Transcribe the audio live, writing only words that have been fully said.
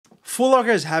Foot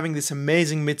Locker is having this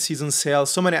amazing mid-season sale.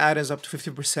 So many items up to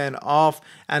 50% off.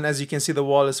 And as you can see, the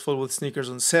wall is full with sneakers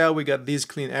on sale. We got these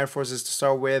clean Air Forces to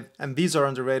start with. And these are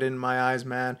underrated in my eyes,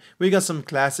 man. We got some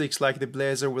classics like the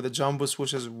Blazer with a jumbo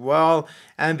swoosh as well.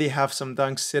 And they have some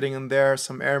Dunks sitting in there,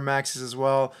 some Air Maxes as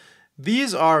well.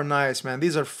 These are nice, man.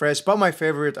 These are fresh. But my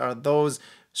favorite are those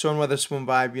Sean Weatherspoon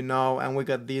vibe, you know. And we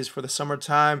got these for the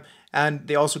summertime. And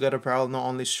they also got apparel, not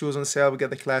only shoes on sale. We got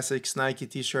the classics, Nike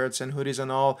t-shirts and hoodies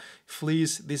and all.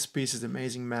 Fleece, this piece is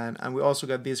amazing, man. And we also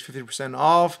got these 50%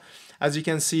 off. As you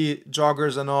can see,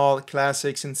 joggers and all,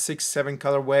 classics in 6-7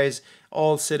 colorways,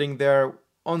 all sitting there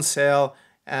on sale.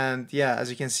 And yeah, as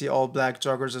you can see, all black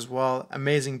joggers as well.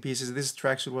 Amazing pieces. This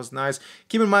tracksuit was nice.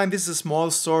 Keep in mind, this is a small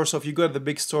store, so if you go to the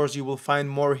big stores, you will find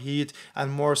more heat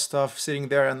and more stuff sitting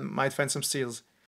there and might find some steals.